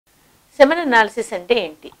Semen analysis అంటే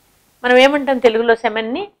ఏంటి? మనం ఏమంటాం తెలుగులో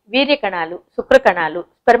సెమెన్ని వీర్య కణాలు, శుక్ర కణాలు,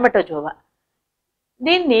 స్పెర్మటోజోవా.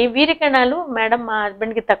 దీన్ని వీర్య కణాలు మేడం మా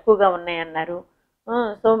హస్బెండ్కి తక్కువగా ఉన్నాయన్నారు.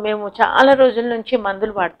 సో మేము చాలా రోజుల నుంచి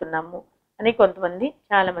మందులు వాడుతున్నాము అని కొంతమంది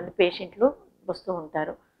చాలామంది పేషెంట్లు వస్తూ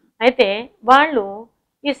ఉంటారు. అయితే వాళ్ళు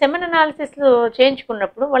ఈ సెమెన్ అనాలిసిస్లో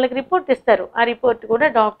చేయించుకున్నప్పుడు వాళ్ళకి రిపోర్ట్ ఇస్తారు. ఆ రిపోర్ట్ కూడా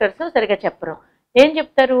డాక్టర్స్ సరిగా చెప్పరు. ఏం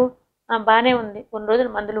చెప్తారు? బాగానే ఉంది, కొన్ని రోజులు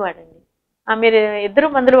మందులు వాడండి. మీరు ఇద్దరు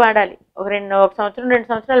మందులు వాడాలి. ఒక సంవత్సరం 2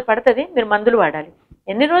 సంవత్సరాలు పడుతుంది, మీరు మందులు వాడాలి.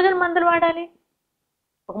 ఎన్ని రోజులు మందులు వాడాలి?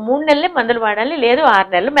 ఒక 3 నెలలే మందులు వాడాలి, లేదు 6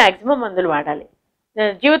 నెలలు మ్యాక్సిమం మందులు వాడాలి.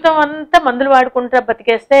 జీవితం అంతా మందులు వాడుకుంటా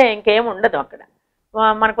బతికేస్తే ఇంకేం ఉండదు అక్కడ.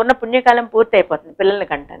 మనకున్న పుణ్యకాలం పూర్తి అయిపోతుంది పిల్లల్ని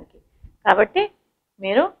కంటానికి. కాబట్టి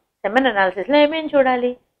మీరు సెమెన్ అనాలిసిస్లో ఏమేమి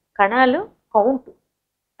చూడాలి? కణాలు కౌంట్,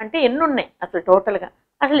 అంటే ఎన్ని ఉన్నాయి అసలు టోటల్గా,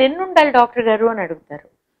 అసలు ఎన్ని ఉండాలి డాక్టర్ గారు అని అడుగుతారు.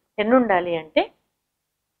 ఎన్ని ఉండాలి అంటే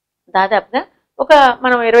దాదాపుగా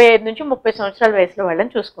మనం 25 నుంచి 30 సంవత్సరాల వయసులో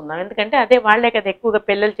వాళ్ళని చూసుకుందాం. ఎందుకంటే అదే వాళ్లే కదా ఎక్కువగా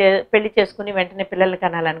పెళ్లి చేసుకుని వెంటనే పిల్లలు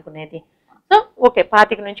కనాలనుకునేది. సో ఓకే,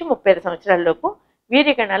 25 నుంచి 35 సంవత్సరాల లోపు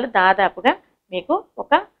వీర్య కణాలు దాదాపుగా మీకు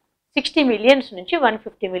ఒక 60 మిలియన్స్ నుంచి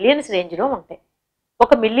 150 మిలియన్స్ రేంజ్లో ఉంటాయి.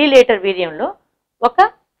 1 మిల్లీ లీటర్ వీర్యంలో ఒక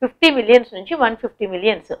 50 మిలియన్స్ నుంచి 150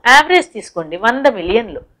 మిలియన్స్ యావరేజ్ తీసుకోండి. 100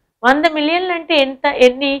 మిలియన్లు. 100 మిలియన్లు అంటే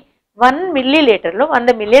ఎన్ని? 1 మిల్లీ లీటర్లో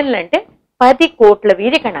 100 మిలియన్లు అంటే 10 కోట్ల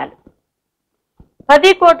వీర్య కణాలు.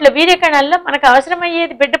 10 కోట్ల వీర్య కణాల్లో మనకు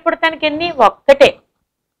అవసరమయ్యేది బిడ్డ పుడటానికి ఎన్ని? ఒక్కటే.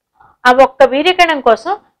 ఆ ఒక్క వీర్యకణం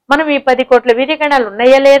కోసం మనం ఈ 10 కోట్ల వీర్యకణాలు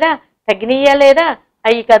ఉన్నాయా లేదా, తగ్గినయ్యా లేదా,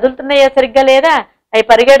 అవి కదులుతున్నాయా సరిగ్గా లేదా, అవి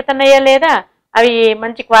పరిగెడుతున్నాయా లేదా, అవి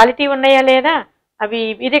మంచి క్వాలిటీ ఉన్నాయా లేదా, అవి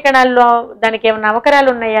వీర్యకణాల్లో దానికి ఏమైనా అవకరాలు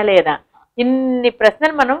ఉన్నాయా లేదా, ఇన్ని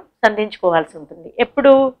ప్రశ్నలు మనం సంధించుకోవాల్సి ఉంటుంది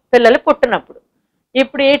ఎప్పుడు? పిల్లలు పుట్టినప్పుడు.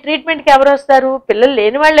 ఇప్పుడు ఏ ట్రీట్మెంట్కి ఎవరు వస్తారు? పిల్లలు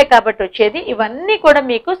లేని వాళ్లే కాబట్టి వచ్చేది. ఇవన్నీ కూడా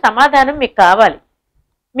మీకు సమాధానం మీకు కావాలి.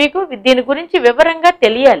 మీకు దీని గురించి వివరంగా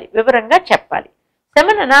తెలియాలి, వివరంగా చెప్పాలి.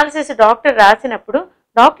 సెమెన్ అనాలిసిస్ డాక్టర్ రాసినప్పుడు,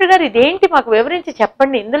 డాక్టర్ గారు ఇదేంటి మాకు వివరించి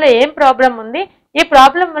చెప్పండి, ఇందులో ఏం ప్రాబ్లం ఉంది, ఈ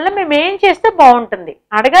ప్రాబ్లం వల్ల మేము ఏం చేస్తే బాగుంటుంది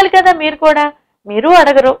అడగాలి కదా. మీరు కూడా, మీరు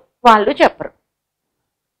అడగరు, వాళ్ళు చెప్పరు.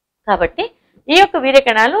 కాబట్టి ఈ యొక్క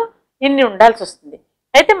వీర్యకణాలు ఇన్ని ఉండాల్సి వస్తుంది.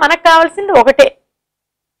 అయితే మనకు కావాల్సింది ఒకటే.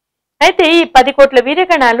 అయితే ఈ 10 కోట్ల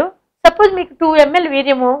వీర్యకణాలు, సపోజ్ మీకు 2 ml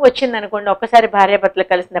వీర్యము వచ్చిందనుకోండి ఒక్కసారి భార్యాభర్తలు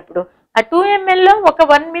కలిసినప్పుడు, ఆ 2 mlలో ఒక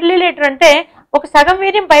 1 మిల్లీ లీటర్ అంటే ఒక సగం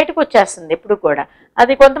వీర్యం బయటకు వచ్చేస్తుంది ఎప్పుడు కూడా.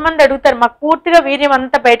 అది కొంతమంది అడుగుతారు, మాకు పూర్తిగా వీర్యం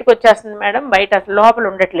అంతా బయటకు వచ్చేస్తుంది మేడం, బయట అసలు లోపల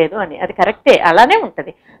ఉండట్లేదు అని. అది కరెక్టే, అలానే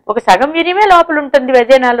ఉంటుంది. ఒక సగం వీర్యమే లోపల ఉంటుంది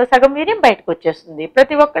వెజైనాలో, సగం వీర్యం బయటకు వచ్చేస్తుంది.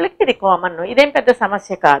 ప్రతి ఒక్కరికి ఇది కామన్, ఇదేం పెద్ద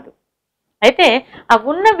సమస్య కాదు. అయితే ఆ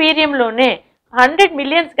ఉన్న వీర్యంలోనే 100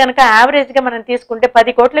 మిలియన్స్ కనుక యావరేజ్గా మనం తీసుకుంటే,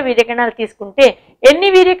 10 కోట్ల వీర్యకణాలు తీసుకుంటే, ఎన్ని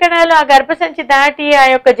వీర్యకణాలు ఆ గర్భసంచి దాటి ఆ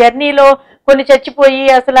యొక్క జర్నీలో కొన్ని చచ్చిపోయి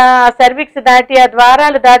అసలు ఆ సర్విక్స్ దాటి ఆ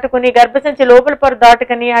ద్వారాలు దాటుకుని గర్భసంచి లోపల పొర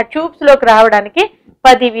దాటుకుని ఆ ట్యూబ్స్లోకి రావడానికి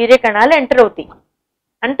 10 వీర్యకణాలు ఎంటర్ అవుతాయి.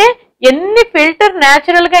 అంటే ఎన్ని ఫిల్టర్,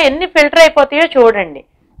 న్యాచురల్గా ఎన్ని ఫిల్టర్ అయిపోతాయో చూడండి.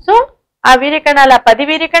 సో ఆ వీర్యకణాలు, ఆ 10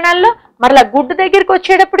 వీర్యకణాల్లో మరలా గుడ్డు దగ్గరికి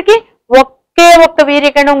వచ్చేటప్పటికి ఒకే ఒక్క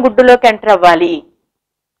వీర్యకణం గుడ్డులోకి ఎంటర్ అవ్వాలి.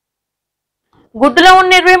 గుడ్డులో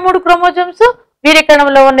ఉన్న 23 క్రోమోజోమ్స్,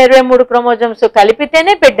 వీర్యకణంలో ఉన్న 23 క్రోమోజోమ్స్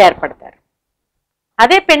కలిపితేనే బిడ్డ ఏర్పడతారు.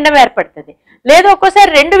 అదే పిండం ఏర్పడుతుంది. లేదు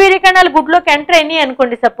ఒక్కోసారి 2 వీర్యకణాలు గుడ్లోకి ఎంటర్ అయినాయి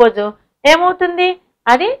అనుకోండి సపోజ్, ఏమవుతుంది?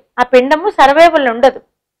 అది ఆ పిండము సర్వైవల్ ఉండదు,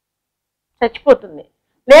 చచ్చిపోతుంది.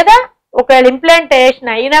 లేదా ఒకవేళ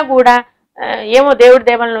ఇంప్లాంటేషన్ అయినా కూడా ఏమో దేవుడి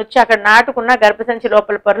దేవలను వచ్చి అక్కడ నాటుకున్న గర్భసంచి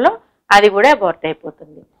లోపల పొరలో అది కూడా అబార్ట్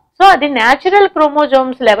అయిపోతుంది. సో అది న్యాచురల్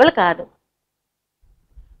క్రోమోజోమ్స్ లెవెల్ కాదు.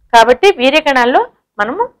 కాబట్టి వీర్యకణాల్లో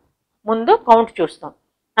మనము ముందు కౌంట్ చూస్తాం.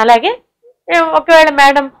 అలాగే ఒకవేళ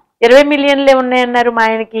మేడం 20 మిలియన్లే ఉన్నాయన్నారు మా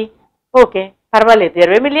ఆయనకి, ఓకే పర్వాలేదు,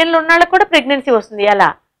 20 మిలియన్లు ఉన్నాళ్ళకు కూడా ప్రెగ్నెన్సీ వస్తుంది. ఎలా?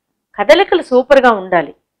 కదలికలు సూపర్గా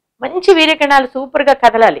ఉండాలి, మంచి వీర్యకణాలు సూపర్గా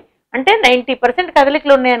కదలాలి. అంటే 90%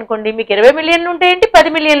 కదలికలు ఉన్నాయనుకోండి, మీకు 20 మిలియన్లు ఉంటాయేంటి,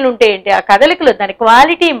 10 మిలియన్లు ఉంటాయేంటి, ఆ కదలికలు, దాని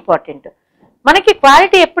క్వాలిటీ ఇంపార్టెంట్. మనకి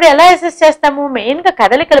క్వాలిటీ ఎప్పుడు ఎలా అసెస్ చేస్తాము? మెయిన్గా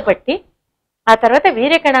కదలికలు బట్టి, ఆ తర్వాత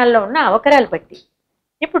వీర్యకణాల్లో ఉన్న అవకరాలు బట్టి.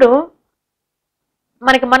 ఇప్పుడు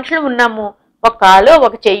మనకి మనుషులు ఉన్నాము, ఒక కాలో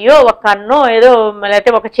ఒక చెయ్యో ఒక కన్నో ఏదో,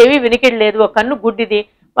 లేకపోతే ఒక చెవి వినికిడి లేదు, ఒక కన్ను గుడ్డిది,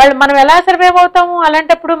 మనం ఎలా సర్వైవ్ అవుతాము?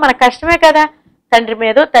 అలాంటప్పుడు మనకు కష్టమే కదా. తండ్రి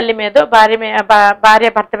మీదో, తల్లి మీదో, భార్య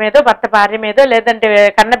భర్త మీదో, భర్త భార్య మీదో, లేదంటే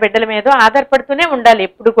కన్న బిడ్డల మీదో ఆధారపడుతూనే ఉండాలి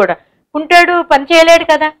ఎప్పుడు కూడా. కుంటాడు, పని చేయలేడు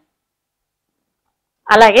కదా.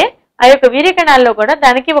 అలాగే ఆ యొక్క వీర్యకణాల్లో కూడా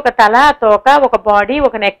దానికి ఒక తల, తోక, ఒక బాడీ,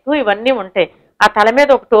 ఒక నెక్, ఇవన్నీ ఉంటాయి. ఆ తల మీద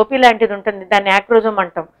ఒక టోపీ లాంటిది ఉంటుంది, దాన్ని యాక్రోజోమ్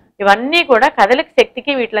అంటాం. ఇవన్నీ కూడా కదలిక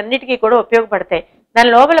శక్తికి వీటిలన్నిటికీ కూడా ఉపయోగపడతాయి. దాని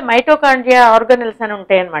లోపల మైటోకాండ్రియా ఆర్గనల్స్ అని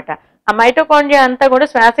ఉంటాయి అన్నమాట. ఆ మైటోకాండ్రియా అంతా కూడా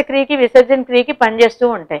శ్వాసక్రియకి, విసర్జన క్రియకి పనిచేస్తూ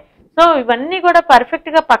ఉంటాయి. సో ఇవన్నీ కూడా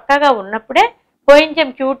పర్ఫెక్ట్గా పక్కాగా ఉన్నప్పుడే కోయించం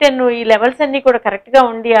Q10 ఈ లెవెల్స్ అన్నీ కూడా కరెక్ట్గా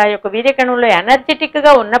ఉండి ఆ యొక్క వీర్యకణంలో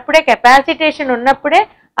ఎనర్జెటిక్గా ఉన్నప్పుడే, కెపాసిటేషన్ ఉన్నప్పుడే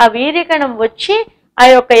ఆ వీర్యకణం వచ్చి ఆ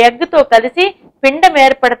యొక్క ఎగ్తో కలిసి పిండం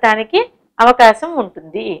ఏర్పడటానికి అవకాశం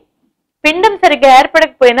ఉంటుంది. పిండం సరిగ్గా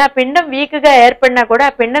ఏర్పడకపోయినా, పిండం వీక్గా ఏర్పడినా కూడా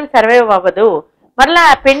ఆ పిండం సర్వైవ్ అవ్వదు. మరలా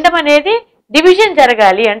ఆ పిండం అనేది డివిజన్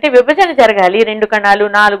జరగాలి, అంటే విభజన జరగాలి. 2 కణాలు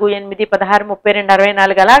 4, 8, 16, 32,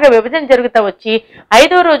 64 అలాగా విభజన జరుగుతూ వచ్చి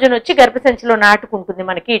 5వ రోజున వచ్చి గర్భసంచిలో నాటుకుంటుంది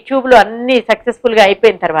మనకి ట్యూబ్లో అన్ని సక్సెస్ఫుల్గా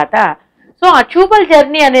అయిపోయిన తర్వాత. సో ఆ ట్యూబల్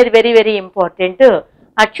జర్నీ అనేది వెరీ వెరీ ఇంపార్టెంట్.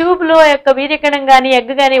 ఆ ట్యూబ్లో యొక్క వీర్యకణం కానీ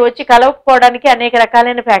ఎగ్ కానీ వచ్చి కలవకపోవడానికి అనేక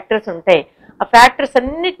రకాలైన ఫ్యాక్టర్స్ ఉంటాయి. ఆ ఫ్యాక్టర్స్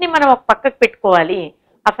అన్నిటినీ మనం ఒక పక్కకు పెట్టుకోవాలి.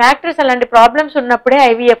 ఆ ఫ్యాక్టర్స్ అలాంటి ప్రాబ్లమ్స్ ఉన్నప్పుడే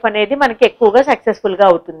IVF అనేది మనకి ఎక్కువగా సక్సెస్ఫుల్గా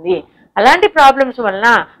అవుతుంది. అలాంటి ప్రాబ్లమ్స్ వలన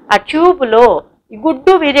ఆ ట్యూబ్లో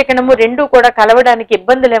గుడ్డు వీర్యకణము రెండు కూడా కలవడానికి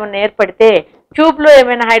ఇబ్బందులు ఏమైనా ఏర్పడితే, ట్యూబ్లో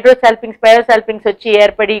ఏమైనా హైడ్రోసాల్పింగ్స్ పయోసాల్పింగ్స్ వచ్చి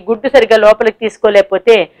ఏర్పడి గుడ్డు సరిగ్గా లోపలికి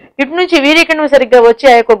తీసుకోలేకపోతే, ఇటు నుంచి వీర్యకణం సరిగ్గా వచ్చి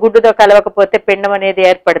ఆ యొక్క గుడ్డుతో కలవకపోతే పిండం అనేది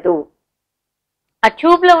ఏర్పడదు. ఆ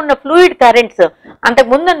ట్యూబ్లో ఉన్న ఫ్లూయిడ్ కరెంట్స్ అంతకు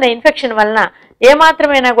ముందున్న ఇన్ఫెక్షన్ వలన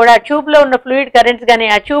ఏమాత్రమైనా కూడా ట్యూబ్లో ఉన్న ఫ్లూయిడ్ కరెంట్స్ కానీ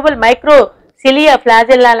ఆ ట్యూబల్ మైక్రో సిలియా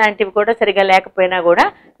ఫ్లాజెల్లా లాంటివి కూడా సరిగా లేకపోయినా కూడా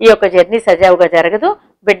ఈ యొక్క జర్నీ సజావుగా జరగదు.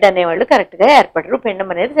 బిడ్డ అనేవాళ్ళు కరెక్ట్గా ఏర్పడరు, పిండం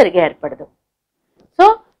అనేది సరిగా ఏర్పడదు. సో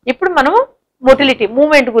ఇప్పుడు మనము మొటిలిటీ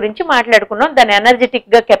మూమెంట్ గురించి మాట్లాడుకున్నాం, దాని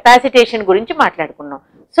ఎనర్జెటిక్గా కెపాసిటేషన్ గురించి మాట్లాడుకున్నాం.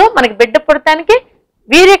 సో మనకి బిడ్డ పుడటానికి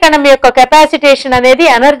వీర్యకణం యొక్క కెపాసిటేషన్ అనేది,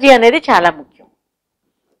 ఎనర్జీ అనేది చాలా ముఖ్యం.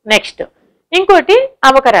 నెక్స్ట్ ఇంకోటి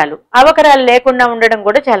అవకరాలు. అవకరాలు లేకుండా ఉండడం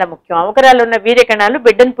కూడా చాలా ముఖ్యం. అవకరాలు ఉన్న వీర్యకణాలు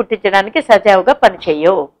బిడ్డను పుట్టించడానికి సజావుగా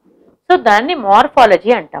పనిచేయవు. సో దాన్ని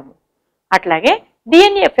మార్ఫాలజీ అంటాము. అట్లాగే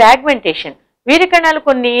DNA ఫ్రాగ్మెంటేషన్. వీర్యకణాలు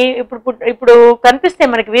కొన్ని ఇప్పుడు కనిపిస్తాయి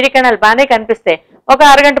మనకి, వీర్యకణాలు బాగానే కనిపిస్తాయి. ఒక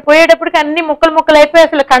అరగంట పోయేటప్పటికి అన్ని ముక్కలు ముక్కలు అయిపోయి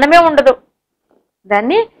అసలు కణమే ఉండదు.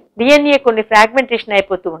 దాన్ని DNA కొన్ని ఫ్రాగ్మెంటేషన్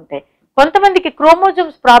అయిపోతూ ఉంటాయి. కొంతమందికి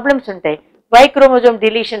క్రోమోజోమ్స్ ప్రాబ్లమ్స్ ఉంటాయి. వై క్రోమోజోమ్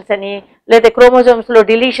డిలీషన్స్ అని, లేదా క్రోమోజోమ్స్లో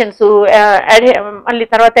డిలీషన్స్, మళ్ళీ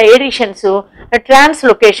తర్వాత ఎడిషన్స్,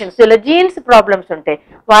 ట్రాన్స్లొకేషన్స్, ఇలా జీన్స్ ప్రాబ్లమ్స్ ఉంటాయి.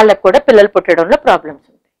 వాళ్ళకు కూడా పిల్లలు పుట్టడంలో ప్రాబ్లమ్స్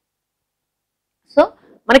ఉంటాయి. సో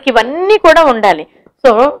మనకి ఇవన్నీ కూడా ఉండాలి.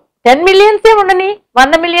 సో 10 మిలియన్సే ఉండని,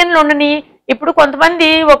 100 మిలియన్లు ఉండని. ఇప్పుడు కొంతమంది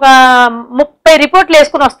ఒక 30 రిపోర్ట్లు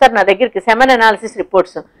వేసుకుని వస్తారు నా దగ్గరికి, సెమెన్ అనాలిసిస్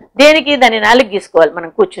రిపోర్ట్స్. దేనికి? దాన్ని నాలుగు గీసుకోవాలి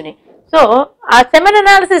మనం కూర్చుని. సో ఆ సెమెన్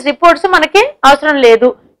అనాలిసిస్ రిపోర్ట్స్ మనకి అవసరం లేదు.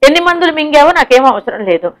 ఎన్ని మందులు మింగావో నాకేం అవసరం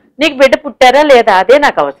లేదు. నీకు బిడ్డ పుట్టారా లేదా అదే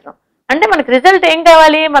నాకు అవసరం. అంటే మనకి రిజల్ట్ ఏం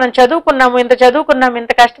కావాలి? మనం చదువుకున్నాము, ఇంత చదువుకున్నాము,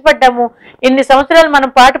 ఇంత కష్టపడ్డాము, ఇన్ని సంవత్సరాలు మనం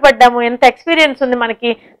పాటుపడ్డాము, ఎంత ఎక్స్పీరియన్స్ ఉంది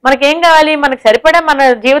మనకి ఏం కావాలి? మనకి సరిపడా, మన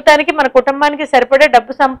జీవితానికి మన కుటుంబానికి సరిపడే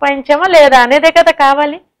డబ్బు సంపాదించామా లేదా అనేదే కదా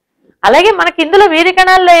కావాలి. అలాగే మనకి ఇందులో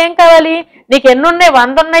వీర్యకణాల్లో ఏం కావాలి? నీకు ఎన్ని ఉన్నాయి?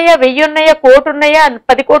 100 ఉన్నాయా, 1000 ఉన్నాయా, 1 కోటి ఉన్నాయా,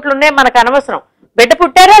 10 కోట్లు ఉన్నాయా, మనకు అనవసరం. బిడ్డ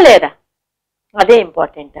పుట్టారా లేదా అదే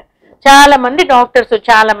ఇంపార్టెంట్. చాలా మంది డాక్టర్స్,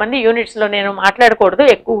 చాలా మంది యూనిట్స్లో, నేను మాట్లాడకూడదు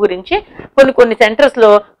ఎక్కువ గురించి, కొన్ని సెంటర్స్లో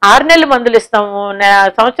 6 నెలలు మందులు ఇస్తాము,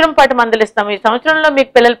 సంవత్సరం పాటు మందులు ఇస్తాము, ఈ సంవత్సరంలో మీకు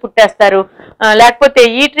పిల్లలు పుట్టేస్తారు, లేకపోతే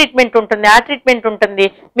ఈ ట్రీట్మెంట్ ఉంటుంది, ఆ ట్రీట్మెంట్ ఉంటుంది,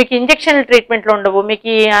 మీకు ఇంజక్షనల్ ట్రీట్మెంట్లు ఉండవు,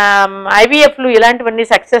 మీకు IVFలు ఇలాంటివన్నీ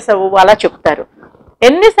సక్సెస్ అవ్వవు అలా చెప్తారు.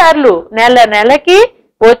 ఎన్నిసార్లు నెలకి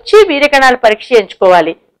వచ్చి వీర్యకణాలు పరీక్ష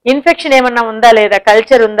చేయించుకోవాలి. ఇన్ఫెక్షన్ ఏమన్నా ఉందా లేదా,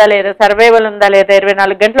 కల్చర్ ఉందా లేదా, సర్వైవల్ ఉందా లేదా,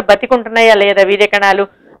 24 గంటలు బతికుంటున్నాయా లేదా వీర్యకణాలు,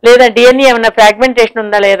 లేదా DNA ఏమైనా ఫ్రాగ్మెంటేషన్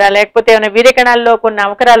ఉందా లేదా, లేకపోతే ఏమైనా వీర్యకణాల్లో కొన్ని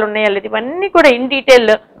అవకరాలు ఉన్నాయా లేదా, ఇవన్నీ కూడా ఇన్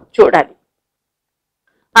డీటెయిల్ చూడాలి.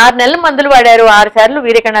 6 నెలలు మందులు వాడారు, 6 సార్లు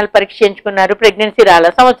వీర్యకణాలు పరీక్ష చేయించుకున్నారు, ప్రెగ్నెన్సీ రాల,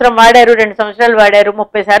 సంవత్సరం వాడారు, 2 సంవత్సరాలు వాడారు,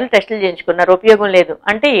 30 సార్లు టెస్టులు చేయించుకున్నారు, ఉపయోగం లేదు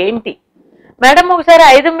అంటే ఏంటి? మేడం ఒకసారి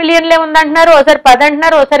 5 మిలియన్లే ఉందంటున్నారు, ఒకసారి 10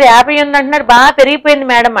 అంటున్నారు, ఒకసారి 50 ఉందంటున్నారు, బాగా పెరిగిపోయింది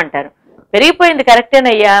మేడం అంటారు. పెరిగిపోయింది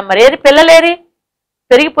కరెక్టేనయ్యా, మరేది పిల్లలేరి?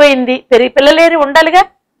 పెరిగిపోయింది, పిల్లలేరి ఉండాలిగా,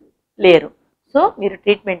 లేరు. సో మీరు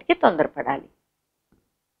ట్రీట్మెంట్కి తొందరపడాలి.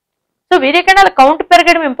 సో వీర్యకణాల కౌంట్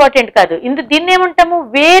పెరగడం ఇంపార్టెంట్ కాదు. దీన్ని ఏమంటాము?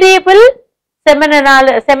 వేరియబుల్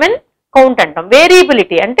సెమెన్ కౌంట్ అంటాం.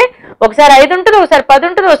 వేరియబిలిటీ అంటే ఒకసారి 5 ఉంటుంది, ఒకసారి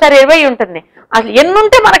 10 ఉంటుంది, ఒకసారి 20 ఉంటుంది. అసలు ఎన్ని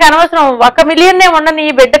ఉంటే మనకు అనవసరం, 1 మిలియన్నే ఉండని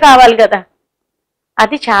బిడ్డ కావాలి కదా,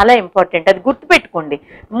 అది చాలా ఇంపార్టెంట్. అది గుర్తుపెట్టుకోండి.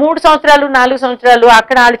 3 సంవత్సరాలు 4 సంవత్సరాలు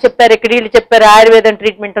అక్కడ వాళ్ళు చెప్పారు, ఇక్కడ వీళ్ళు చెప్పారు, ఆయుర్వేదం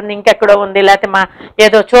ట్రీట్మెంట్ ఉంది, ఇంకెక్కడో ఉంది, లేకపోతే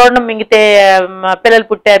ఏదో చూడడం మింగితే పిల్లలు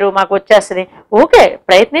పుట్టారు మాకు వచ్చేస్తుంది. ఓకే,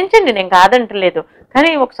 ప్రయత్నించండి, నేను కాదంటలేదు. కానీ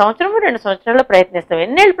 1 సంవత్సరం 2 సంవత్సరాల్లో ప్రయత్నిస్తాం.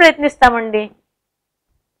 ఎన్నేళ్ళు ప్రయత్నిస్తామండి?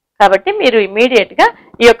 కాబట్టి మీరు ఇమీడియట్గా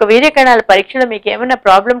ఈ యొక్క వీర్యకణాల పరీక్షలో మీకు ఏమైనా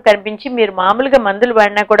ప్రాబ్లం కనిపించి మీరు మామూలుగా మందులు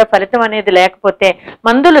వాడినా కూడా ఫలితం అనేది లేకపోతే,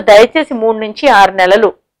 మందులు దయచేసి 3 నుంచి 6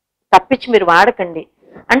 నెలలు తప్పించి మీరు వాడకండి.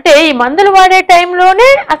 అంటే ఈ మందులు వాడే టైంలోనే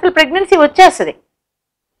అసలు ప్రెగ్నెన్సీ వచ్చేస్తుంది.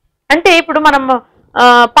 అంటే ఇప్పుడు మనం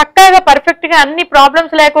పక్కాగా పర్ఫెక్ట్గా అన్ని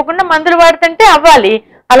ప్రాబ్లమ్స్ లేకోకుండా మందులు వాడుతుంటే అవ్వాలి.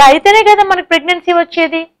 అలా అయితేనే కదా మనకు ప్రెగ్నెన్సీ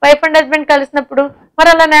వచ్చేది, వైఫ్ అండ్ హస్బెండ్ కలిసినప్పుడు. మరి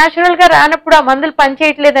అలా న్యాచురల్గా రానప్పుడు ఆ మందులు పని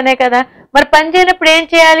చేయట్లేదనే కదా. మరి పని చేయనప్పుడు ఏం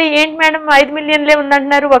చేయాలి? ఏంటి మేడం 5 మిలియన్లే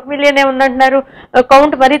ఉందంటున్నారు, 1 మిలియనే ఉందంటున్నారు,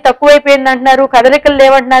 కౌంట్ మరీ తక్కువైపోయింది అంటున్నారు, కదలికలు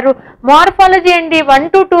లేవంటున్నారు. మార్ఫాలజీ అండి 1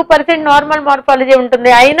 to 2% నార్మల్ మార్ఫాలజీ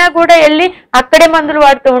ఉంటుంది. అయినా కూడా వెళ్ళి అక్కడే మందులు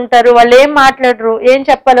వాడుతూ ఉంటారు. వాళ్ళు ఏం మాట్లాడరు, ఏం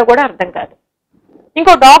చెప్పాలో కూడా అర్థం కాదు.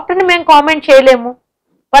 ఇంకో డాక్టర్ని మేము కామెంట్ చేయలేము,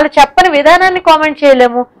 వాళ్ళు చెప్పని విధానాన్ని కామెంట్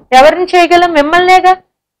చేయలేము. ఎవరిని చేయగలం? మిమ్మల్నేగా.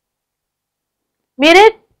 మీరే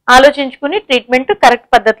ఆలోచించుకుని ట్రీట్మెంట్ కరెక్ట్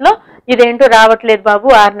పద్ధతిలో, ఇదేంటో రావట్లేదు బాబు,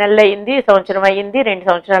 6 నెలలు అయింది, సంవత్సరం అయ్యింది, 2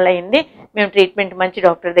 సంవత్సరాలు అయింది, మేము ట్రీట్మెంట్ మంచి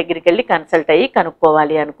డాక్టర్ దగ్గరికి వెళ్ళి కన్సల్ట్ అయ్యి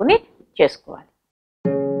కనుక్కోవాలి అనుకుని చేసుకోవాలి.